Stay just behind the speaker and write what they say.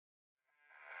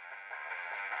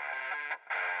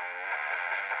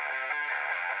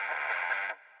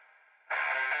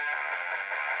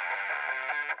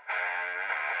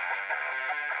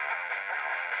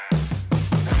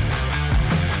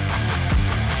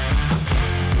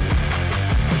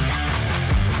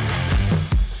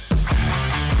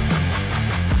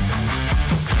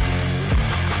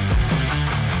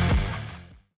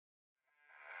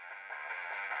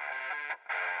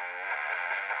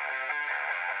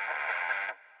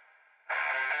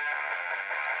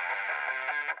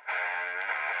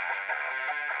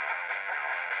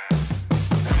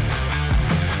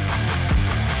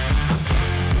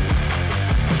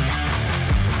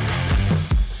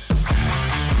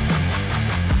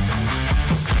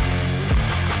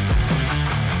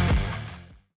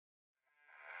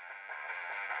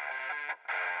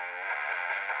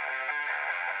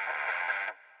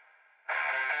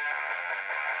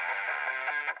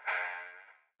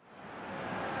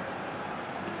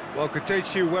Well, good day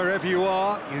to you wherever you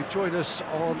are. You join us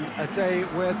on a day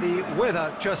where the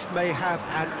weather just may have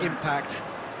an impact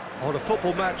on a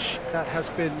football match that has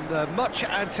been much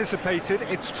anticipated.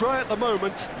 It's dry at the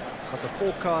moment, but the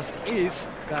forecast is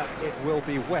that it will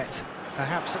be wet,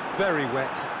 perhaps very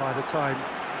wet by the time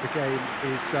the game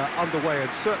is underway,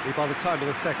 and certainly by the time of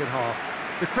the second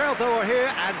half. The crowd, though, are here,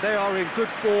 and they are in good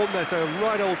form. There's a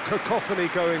right old cacophony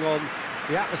going on.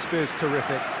 The atmosphere's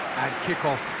terrific, and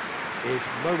kick-off is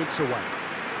moments away.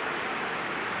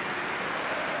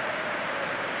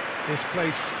 This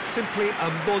place simply a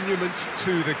monument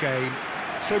to the game.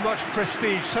 So much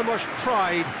prestige, so much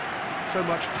pride, so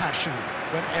much passion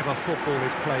whenever football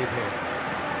is played here.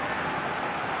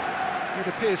 It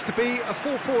appears to be a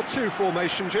 4-4-2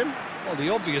 formation, Jim. Well, the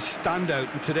obvious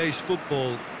standout in today's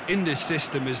football in this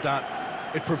system is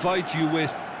that it provides you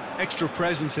with extra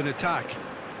presence in attack.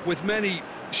 With many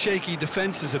shaky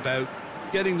defences about,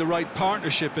 getting the right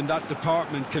partnership in that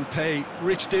department can pay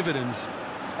rich dividends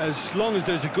as long as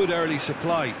there's a good early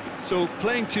supply. So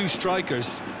playing two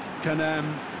strikers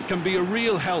can be a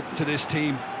real help to this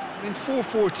team. I mean,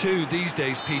 4-4-2 these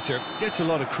days, Peter, gets a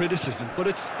lot of criticism, but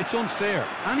it's unfair.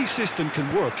 Any system can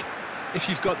work if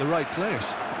you've got the right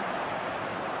players.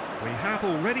 We have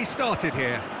already started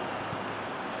here.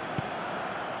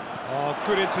 Oh,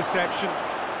 good interception.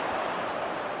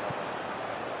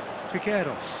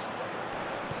 Trigueros.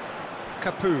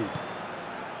 Capu.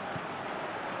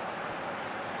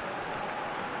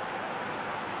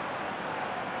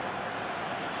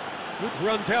 Good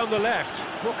run down the left.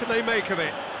 What can they make of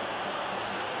it?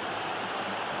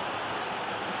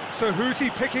 So who's he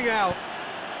picking out?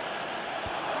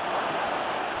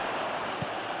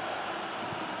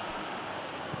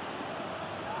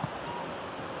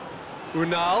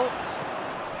 Unal.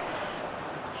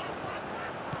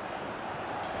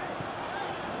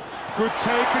 Good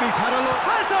take, and he's had a look.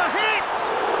 Has a hit!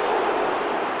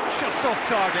 Just off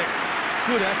target.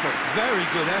 Good effort, very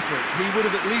good effort. He would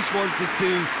have at least wanted to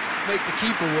make the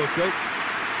keeper work, though.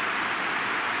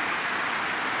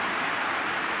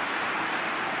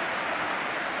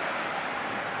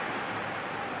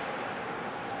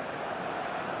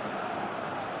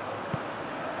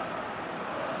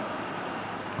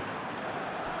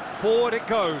 Forward it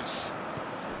goes.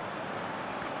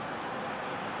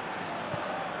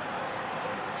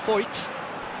 Foyt.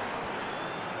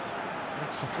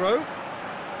 That's the throw.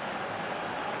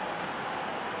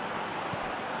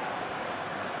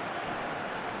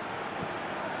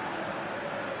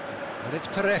 And it's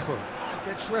Parejo.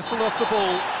 Gets wrestled off the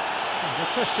ball. No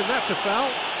question, that's a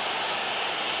foul.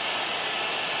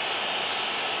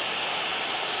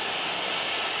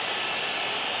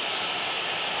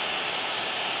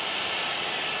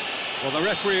 Well, the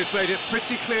referee has made it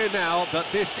pretty clear now that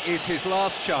this is his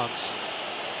last chance.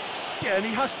 Yeah, and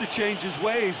he has to change his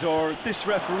ways, or this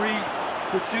referee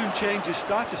could soon change his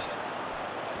status.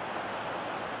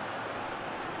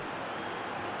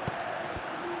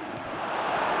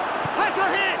 Has a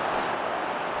hit!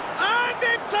 And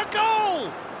it's a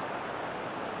goal!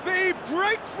 The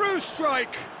breakthrough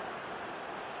strike!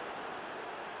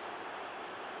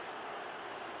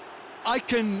 I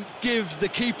can give the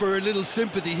keeper a little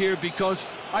sympathy here because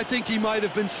I think he might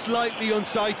have been slightly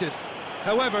unsighted.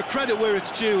 However, credit where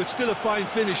it's due, it's still a fine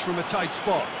finish from a tight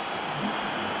spot.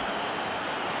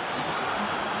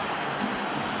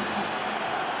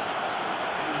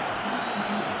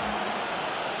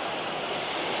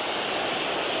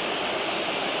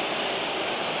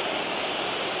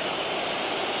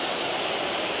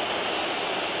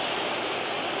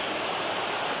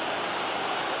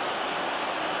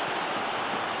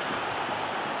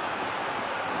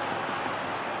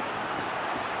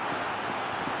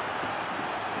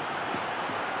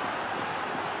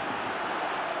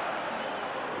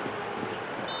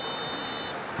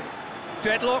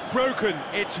 Deadlock broken,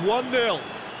 it's 1-0.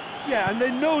 Yeah, and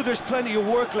they know there's plenty of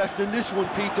work left in this one,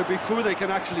 Peter, before they can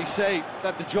actually say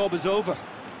that the job is over.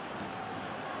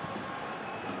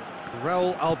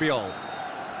 Raul Albiol.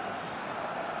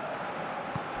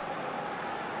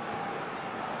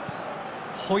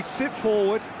 Hoists it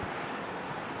forward.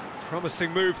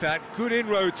 Promising move that. Good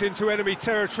inroads into enemy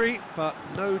territory, but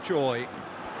no joy.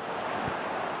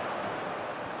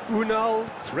 Unal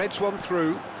threads one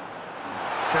through.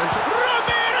 Sandro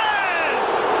Ramirez!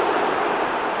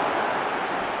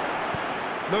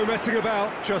 No messing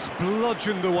about, just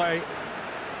bludgeoned away.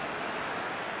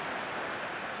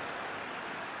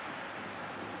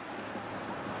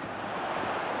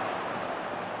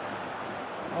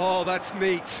 Oh, that's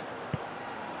neat.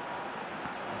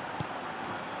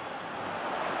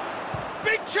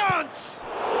 Big chance!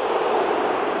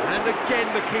 And And again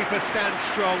the keeper stands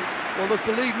strong. Well, look,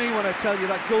 believe me when I tell you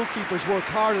that goalkeepers work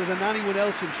harder than anyone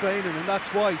else in training, and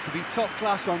that's why, to be top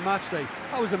class on match day,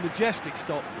 that was a majestic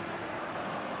stop.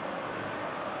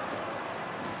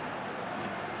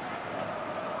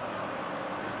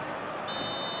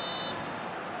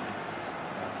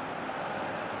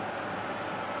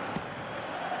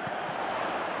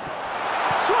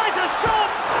 Tries a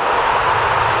shot!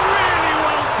 Really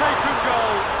well taken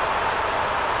goal.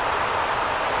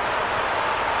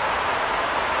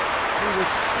 He was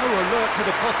so alert to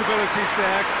the possibilities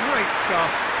there. Great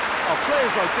stuff. Oh,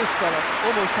 players like this fella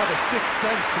almost have a sixth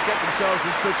sense to get themselves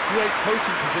in such great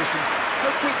coaching positions.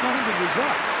 How quick-minded was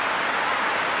that?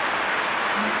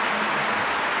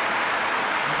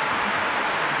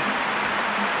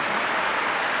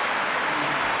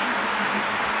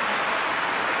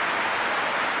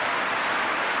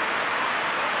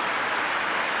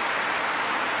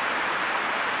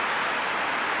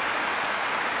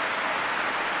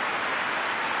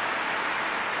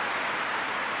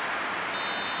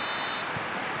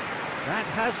 That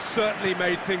has certainly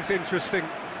made things interesting.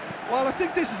 Well, I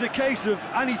think this is a case of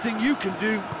anything you can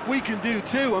do, we can do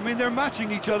too. I mean, they're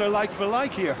matching each other like for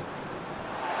like here.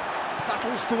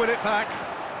 Battles to win it back.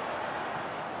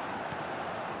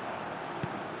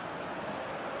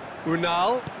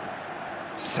 Unal.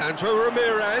 Sandro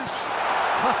Ramirez.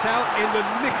 Cut out in the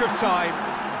nick of time.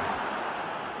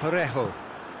 Parejo.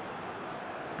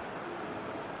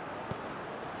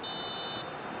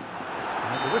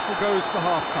 And the whistle goes for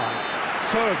half-time.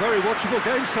 So, a very watchable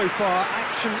game so far.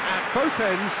 Action at both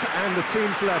ends and the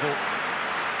team's level.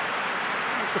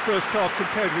 How's the first half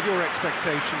compared with your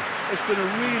expectation? It's been a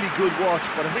really good watch,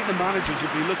 but I think the managers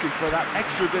will be looking for that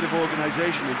extra bit of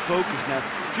organisation and focus now,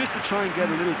 just to try and get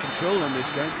a little control on this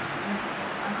game.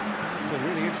 It's a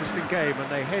really interesting game, and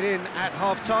they head in at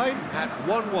half-time at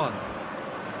 1-1.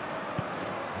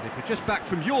 And if you're just back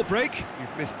from your break,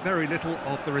 you've missed very little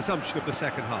of the resumption of the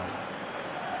second half.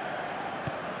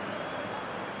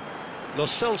 Lo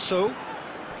Celso.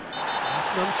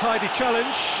 That's an untidy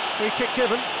challenge. Free kick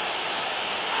given.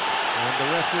 And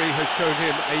the referee has shown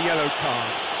him a yellow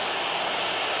card.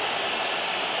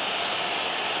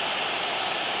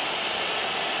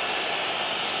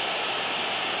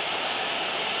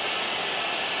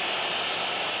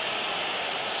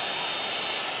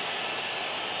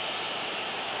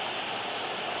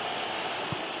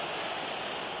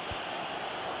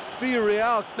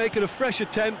 Villarreal making a fresh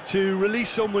attempt to release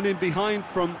someone in behind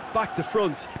from back to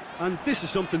front, and this is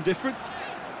something different.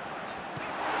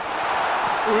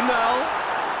 Unal.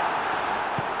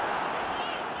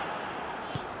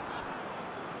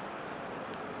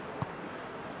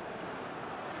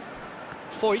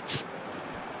 Foyt.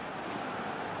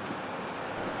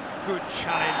 Good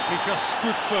challenge, he just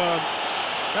stood firm.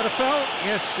 That a foul?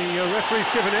 Yes, the referee's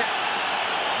given it.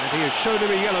 And he has shown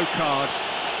him a yellow card.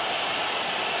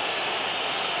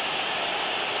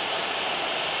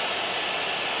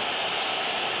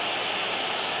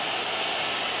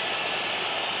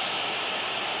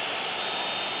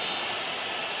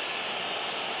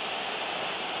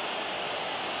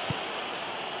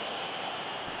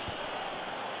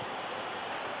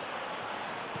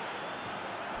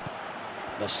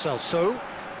 Lo Celso.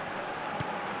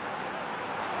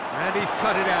 And he's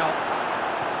cut it out.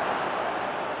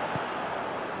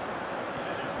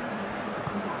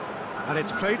 And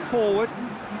it's played forward.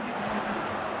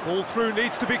 Ball through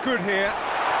needs to be good here.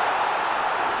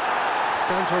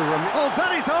 Sandro Ramirez. Oh,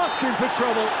 that is asking for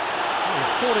trouble. Oh,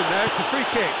 he's caught him there, it's a free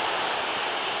kick.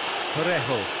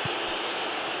 Parejo.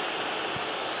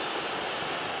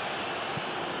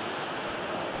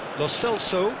 Lo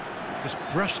Celso. Just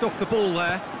brushed off the ball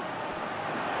there.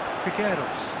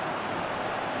 Trigueros.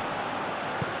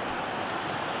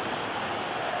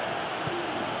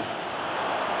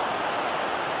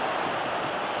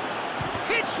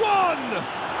 Hits one!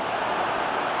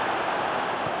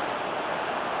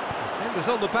 Defender's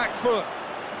on the back foot.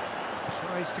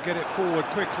 Tries to get it forward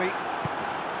quickly.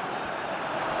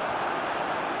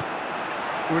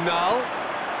 Unal.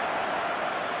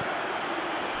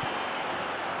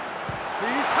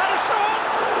 He's had a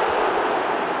shot!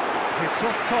 It's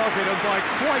off target and by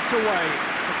quite a way.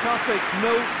 Getafe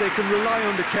know they can rely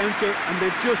on the counter, and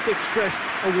they've just expressed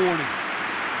a warning.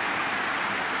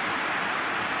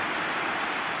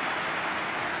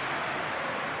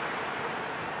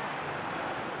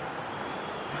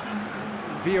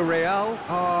 Villarreal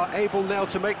are able now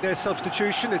to make their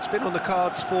substitution. It's been on the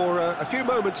cards for a few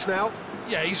moments now.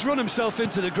 Yeah, he's run himself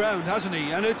into the ground, hasn't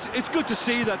he? And it's good to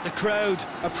see that the crowd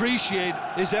appreciate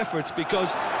his efforts,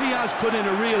 because he has put in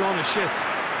a real honest shift.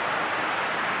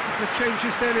 couple of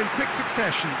changes then in quick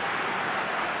succession.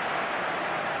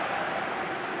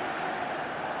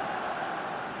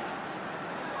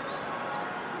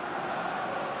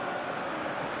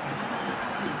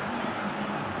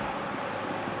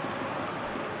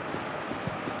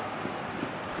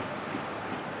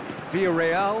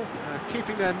 Villarreal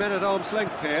keeping their men at arm's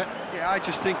length here. Yeah, I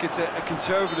just think it's a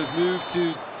conservative move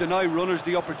to deny runners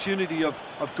the opportunity of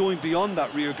going beyond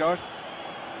that rear guard.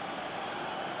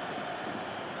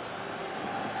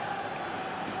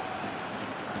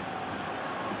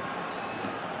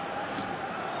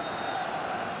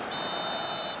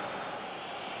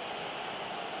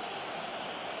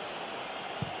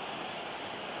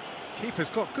 Keeper's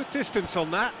got good distance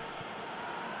on that.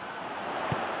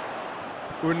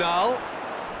 Unal.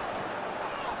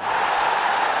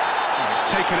 He's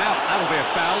taken out, that'll be a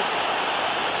foul.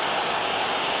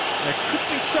 There could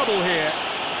be trouble here.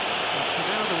 But for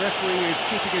now the referee is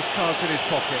keeping his cards in his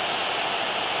pocket.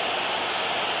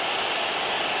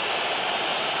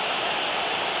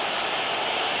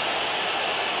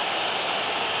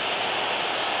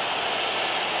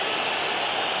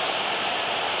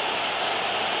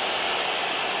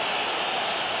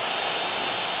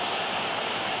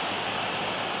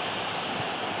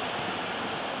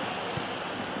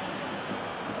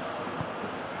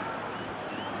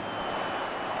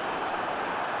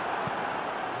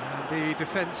 The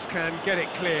defence can get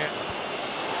it clear.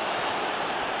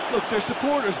 Look, their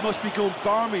supporters must be going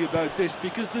barmy about this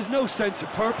because there's no sense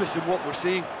of purpose in what we're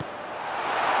seeing.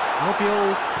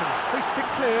 Albiol can hoist it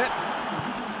clear.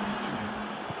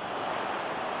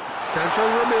 Sandro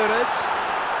Ramirez.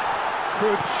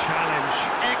 Good challenge,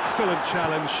 excellent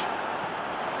challenge.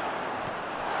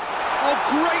 Oh,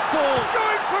 great ball,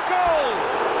 going for goal!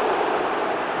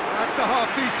 That's a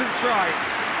half-decent try.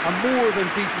 A more than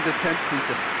decent attempt,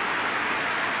 Peter.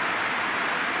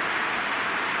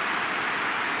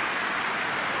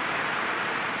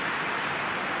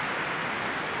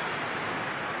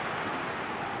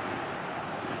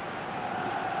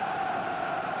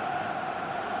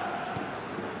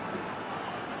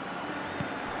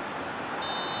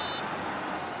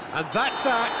 And that's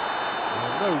that.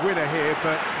 Well, no winner here,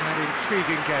 but an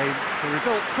intriguing game. The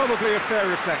result probably a fair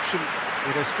reflection.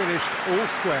 It has finished all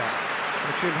square.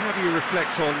 Jim, how do you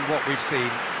reflect on what we've seen?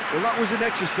 Well, that was an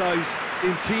exercise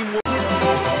in teamwork.